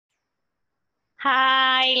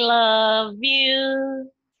I love you.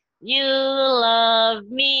 You love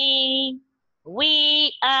me.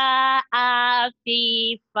 We are a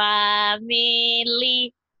happy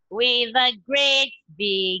family with a great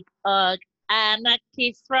big hug and a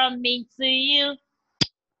kiss from me to you.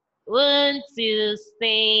 Won't you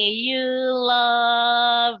say you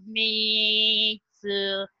love me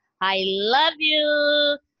too? I love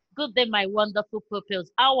you. Good day, my wonderful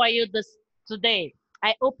pupils. How are you today?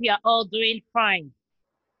 I hope you are all doing fine.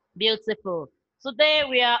 Beautiful. Today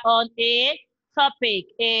we are on a topic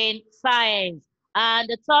in science, and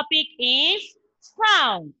the topic is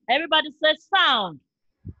sound. Everybody says sound.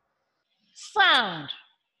 Sound.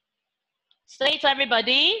 Say it,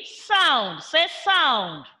 everybody. Sound. Say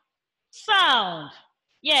sound. Sound.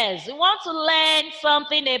 Yes, we want to learn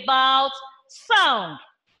something about sound.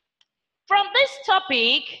 From this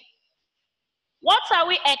topic, what are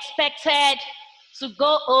we expected to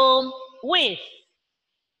go home with?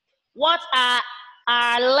 What are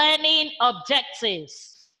our learning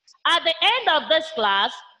objectives? At the end of this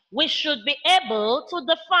class, we should be able to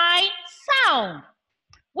define sound.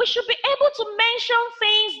 We should be able to mention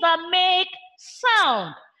things that make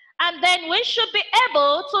sound. And then we should be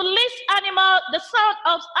able to list the sound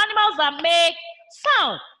of animals that make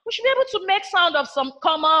sound. We should be able to make sound of some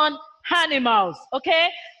common animals, okay?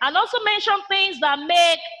 And also mention things that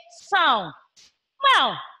make sound.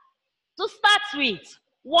 Now, to start with,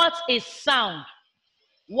 what is sound?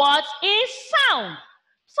 What is sound?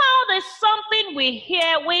 Sound is something we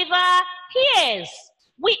hear with our ears.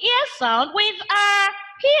 We hear sound with our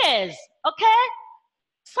ears, okay?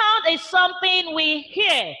 Sound is something we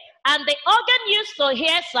hear, and the organ used to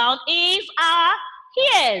hear sound is our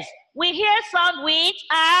ears. We hear sound with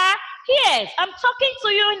our ears. I'm talking to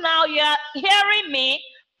you now, you're hearing me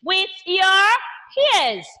with your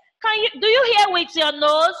ears. Do you hear with your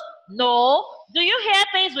nose? No. Do you hear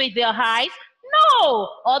things with your eyes? No.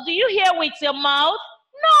 Or do you hear with your mouth?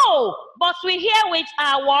 No. But we hear with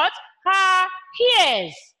our what? Our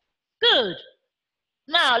ears. Good.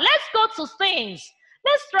 Now, let's go to things.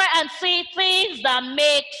 Let's try and see things that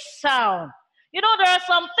make sound. You know, there are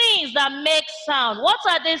some things that make sound. What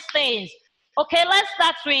are these things? Okay, let's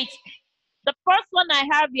start with the first one I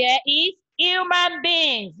have here is human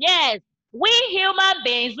beings. Yes, we human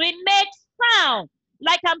beings, we make sound.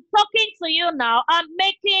 Like I'm talking to you now, I'm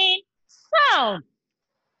making sound.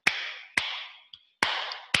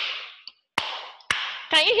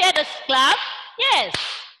 Can you hear the clap? Yes,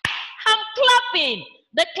 I'm clapping.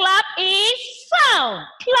 The clap is sound.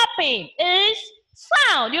 Clapping is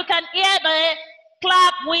sound. You can hear the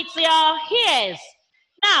clap with your ears.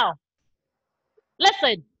 Now,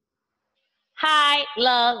 listen. I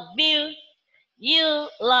love you. You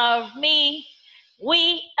love me.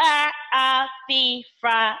 We are a happy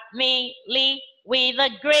family with a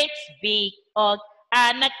great big hug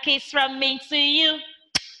and a kiss from me to you.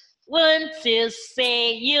 Won't you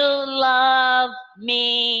say you love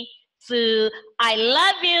me too? I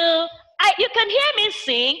love you. You can hear me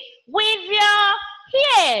sing with your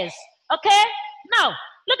ears. Okay? Now,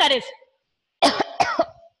 look at this.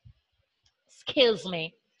 Excuse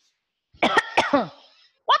me.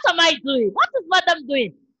 What am I doing? What is madam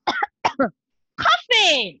doing?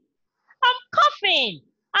 Coughing. I'm coughing.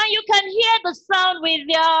 And you can hear the sound with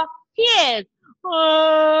your ears.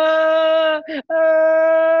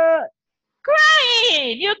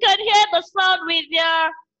 Crying. You can hear the sound with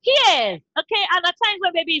your ears. Okay, and at times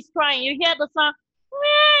when baby is crying, you hear the sound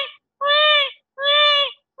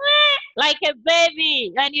like a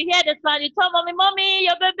baby. And you hear the sound, you tell mommy, mommy,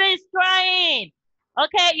 your baby is crying.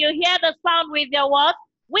 Okay, you hear the sound with your what?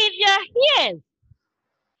 With your ears.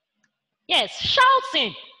 Yes,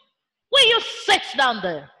 shouting. Will you sit down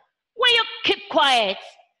there? Will you keep quiet?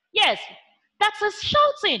 Yes, that is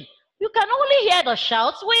shouting. You can only hear the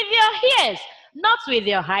shouts with your ears, not with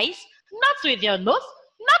your eyes, not with your nose,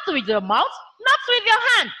 not with your mouth, not with your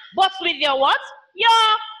hand, but with your what?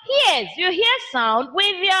 Your ears. You hear sound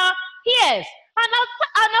with your ears.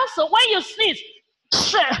 And also when you sneeze,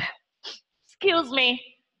 excuse me,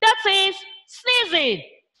 that is sneezing.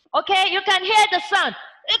 Okay, you can hear the sound.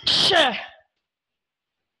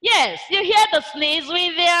 Yes, you hear the sneeze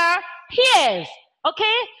with your ears.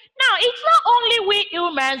 Okay, now it's not only we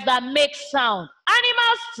humans that make sound.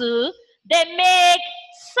 Animals too, they make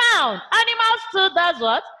sound. Animals too does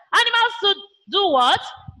what? Animals too do what?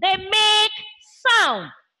 They make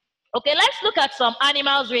sound. Okay, let's look at some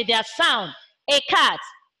animals with their sound. A cat.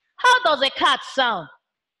 How does a cat sound?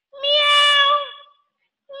 Meow,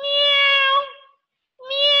 meow,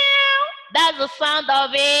 meow. That's the sound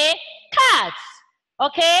of a cat.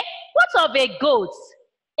 Okay, what of a goat?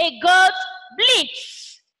 A goat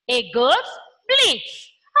bleats. A goat bleats.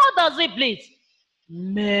 How does it bleat?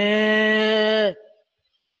 Meh.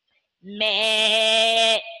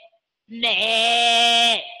 Meh.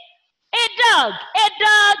 Meh. A dog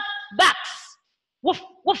barks. Woof,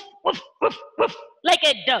 woof, woof, woof, woof, like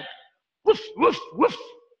a dog. Woof, woof, woof.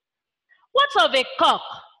 What of a cock?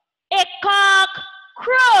 A cock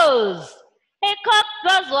crows. A cock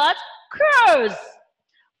does what? Crows.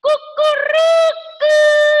 Cuckoo.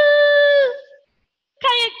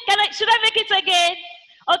 Should I make it again?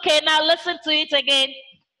 Okay, now listen to it again.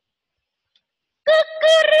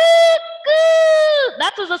 Cuckoo.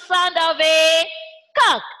 That is the sound of a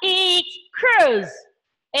cock. It crows.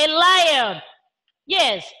 A lion.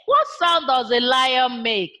 Yes. What sound does a lion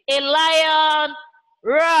make? A lion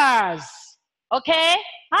roars. Okay?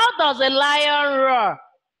 How does a lion roar?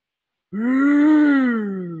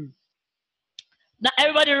 Now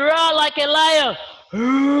everybody roar like a lion.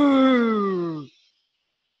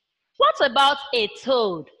 What about a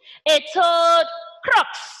toad? A toad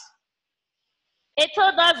croaks. A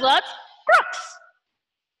toad does what? Croaks.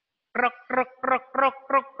 Croak, croak, croak, croak,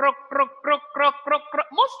 croak, croak, croak, croak, croak, croak, croak.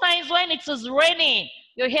 Most times when it is raining,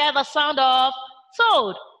 you hear the sound of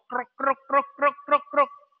toad. Croak, croak, croak, croak, croak, croak.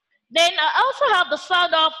 Then I also have the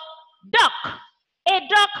sound of duck. A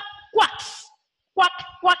duck quacks. Quack,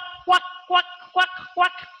 quack, quack, quack, quack,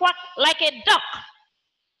 quack, quack, like a duck.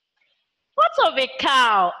 What of a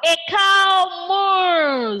cow? A cow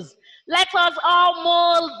moos. Let us all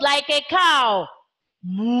moo like a cow.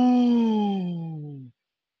 Moo.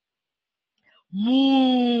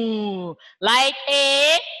 Moo. Like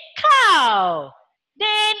a cow.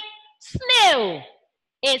 Then snail.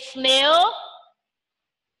 A snail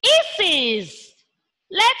hisses.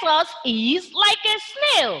 Let us hiss like a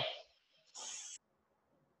snail.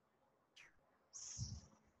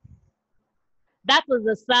 That was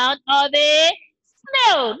the sound of a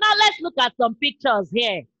snail. Now let's look at some pictures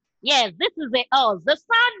here. Yes, this is a horse. The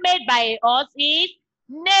sound made by a horse is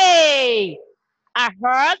neigh. A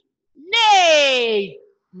horse neigh.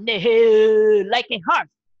 Neigh, like a horse.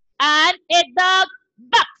 And a dog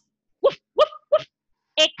barks. Woof, woof, woof.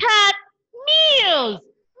 A cat meows.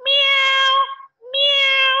 Meow,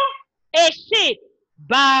 meow. A sheep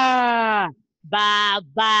baa, baa,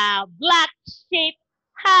 baa. Black sheep.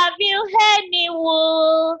 Have you any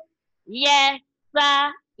wool? Yes,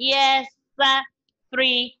 sir. Yes, sir.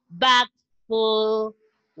 3 bags full.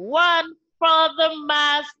 1 for the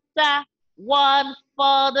master, 1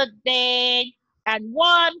 for the day, and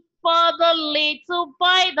 1 for the little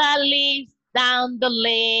boy that lives down the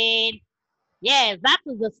lane. Yes, that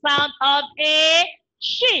is the sound of a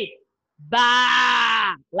sheep.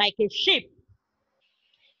 Baa, like a sheep.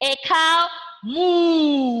 A cow,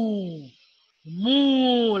 moo.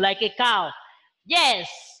 Moo, like a cow. Yes.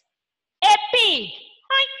 A pig.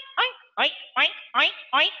 Oink, oink, oink, oink, oink,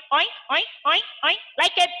 oink, oink, oink, oink,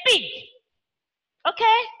 like a pig.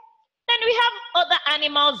 Okay. Then we have other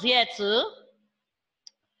animals here too.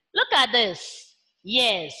 Look at this.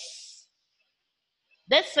 Yes.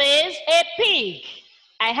 This is a pig.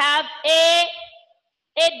 I have a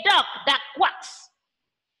duck that quacks.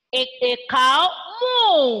 A cow,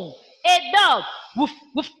 moo. A dog, woof,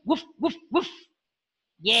 woof, woof, woof, woof.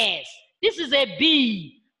 Yes, this is a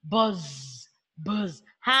bee, buzz, buzz.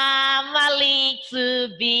 I'm a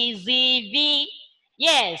little busy bee.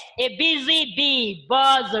 Yes, a busy bee,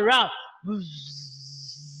 buzz around.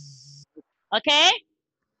 Buzz. Okay,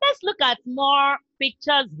 let's look at more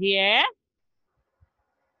pictures here.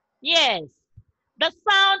 Yes, the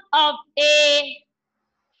sound of a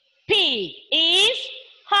pig is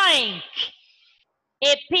hoink.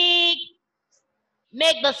 A pig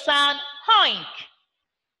make the sound hoink.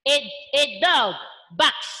 A dog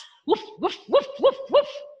barks. Woof, woof, woof, woof, woof.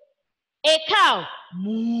 A cow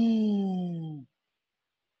moo.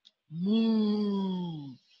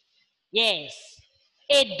 Moo. Yes.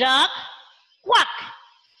 A duck quack.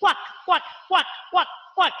 Quack, quack, quack, quack,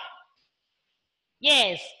 quack.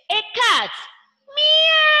 Yes. A cat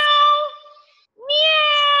meow.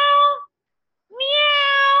 Meow. Meow.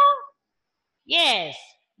 Yes,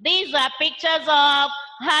 these are pictures of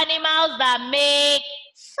animals that make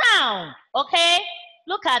sound, okay?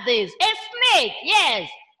 Look at this. A snake, yes.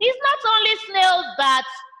 It's not only snails that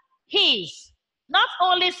hiss. Not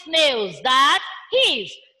only snails that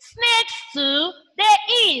hiss. Snakes too, they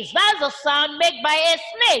hiss. That's a sound made by a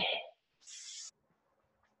snake.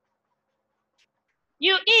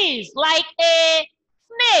 You hiss like a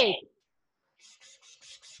snake.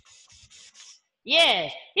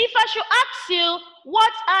 Yes. If I should ask you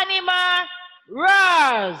what animal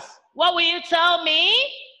roars, what will you tell me?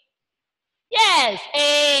 Yes,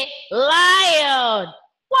 a lion.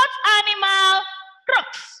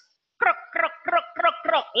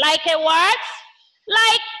 Like a what?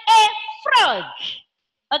 Like a frog.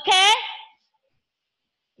 Okay?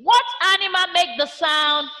 What animal make the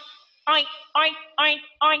sound oink, oink, oink,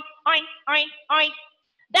 oink, oink, oink, oink?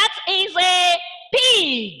 That is a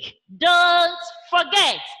pig. Don't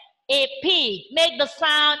forget. A pig make the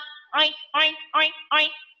sound oink, oink, oink, oink.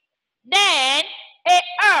 Then a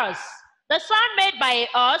horse. The sound made by a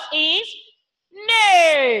horse is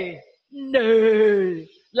neigh, neigh,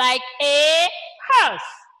 like a horse.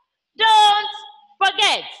 Don't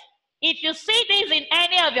forget. If you see this in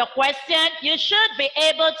any of your questions, you should be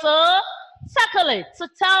able to circle it to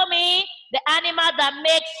tell me the animal that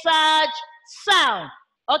makes such sound.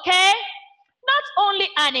 Okay? Not only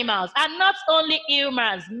animals and not only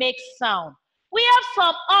humans make sound. We have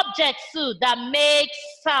some objects too that make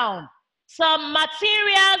sound. Some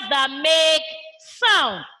materials that make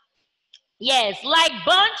sound. Yes, like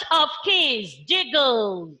bunch of keys,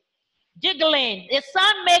 jiggle, jiggling. The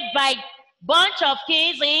sound made by bunch of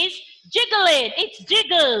keys is jiggling. It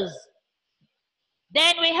jiggles.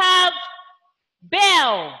 Then we have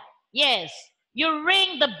bell. Yes, you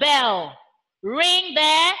ring the bell. Ring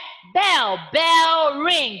the bell. Bell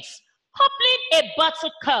rings. Opening a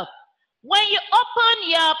bottle cork. When you open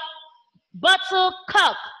your bottle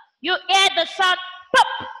cork, you hear the sound pop.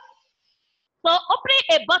 So opening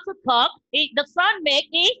a bottle cork, the sound make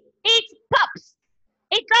is it pops.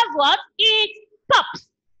 It does what? It pops.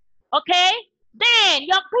 Okay? Then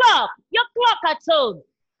your clock at home.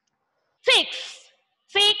 Ticks.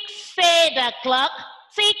 Tick, say the clock.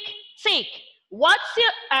 Tick, tick. What you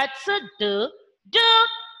have to do, do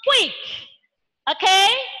quick. Okay?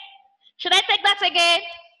 Should I take that again?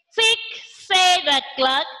 Tick, say the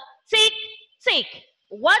clock. Tick, tick.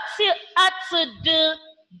 What you have to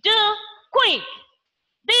do quick.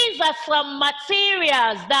 These are some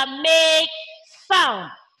materials that make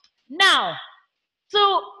sound. Now,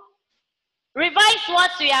 to revise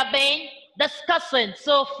what we have been discussing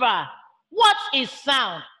so far, what is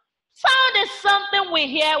sound? Sound is something we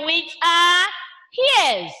hear with our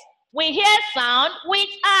ears. We hear sound with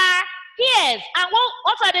our ears. And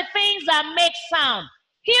what are the things that make sound?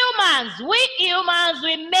 Humans,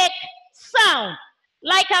 we make sound.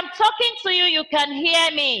 Like I'm talking to you, you can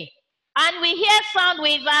hear me. And we hear sound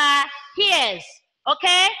with our ears.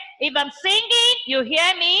 Okay? If I'm singing, you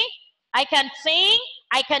hear me. I can sing,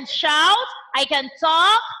 I can shout, I can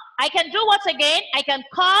talk, I can do what again? I can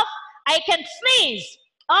cough, I can sneeze.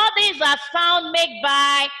 All these are sound made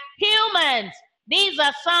by humans. These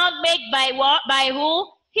are sound made by what? By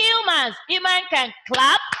who? Humans. Humans can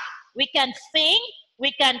clap, we can sing,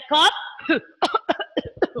 we can cough,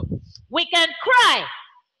 we can cry,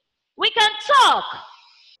 we can talk,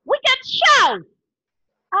 we can shout,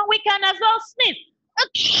 and we can as well sniff.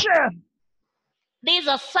 These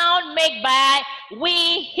are sound made by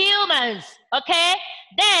we humans, okay?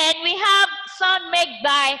 Then we have sound made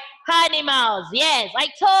by animals. Yes, I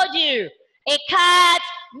told you. A cat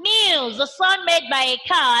meows. The sound made by a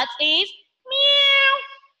cat is meow,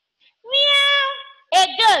 meow. A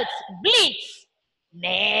goat bleats.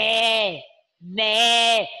 Neigh,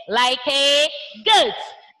 neigh, like a goat.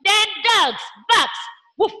 Then dogs barks.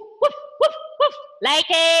 Woof, woof, woof, woof,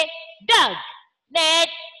 like a dog. Then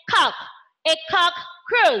cock. A cock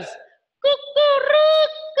crows.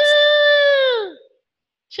 Cuckoo-roo-coo.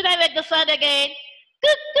 Should I make the sound again?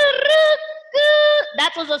 Cuckoo-roo-coo.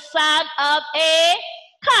 That was the sound of a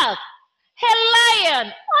cock. A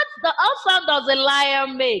lion. What sound does a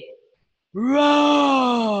lion make?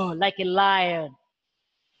 Roar, like a lion.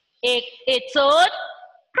 A toad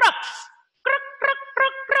croaks. Croak, croak,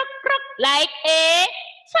 croak, croak, croak, like a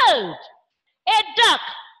toad. A duck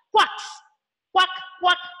quacks. Quack,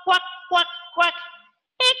 quack, quack, quack, quack.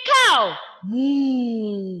 A cow,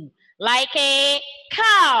 moo, like a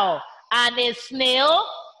cow. And a snail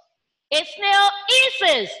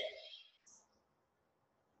hisses,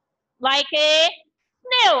 like a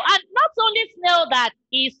snail. And not only snail that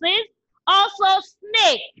hisses, also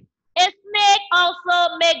snake. A snake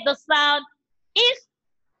also makes the sound hiss.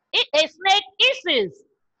 A snake hisses,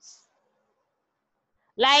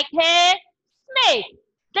 like a snake.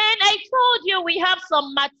 Then I told you we have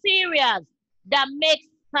some materials that make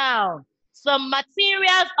sound. Some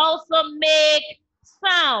materials also make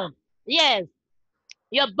sound. Yes,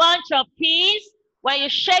 your bunch of keys, when you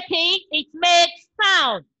shake it, it makes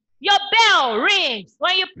sound. Your bell rings.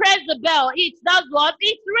 When you press the bell, it does what?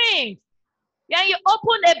 It rings. When you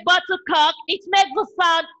open a bottle cork, it makes the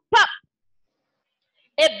sound pop.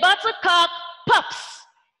 A bottle cork pops.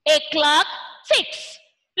 A clock ticks.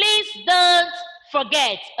 Please don't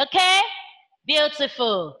forget, okay?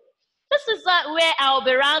 Beautiful. This is where I'll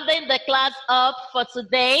be rounding the class up for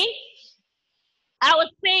today. I will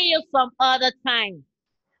see you some other time.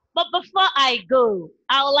 But before I go,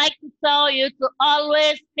 I would like to tell you to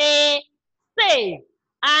always stay safe.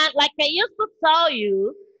 And like I used to tell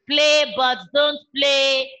you, play but don't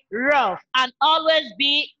play rough. And always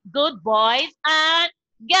be good boys and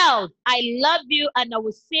girls. I love you and I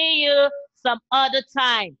will see you some other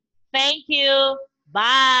time. Thank you.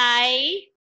 Bye.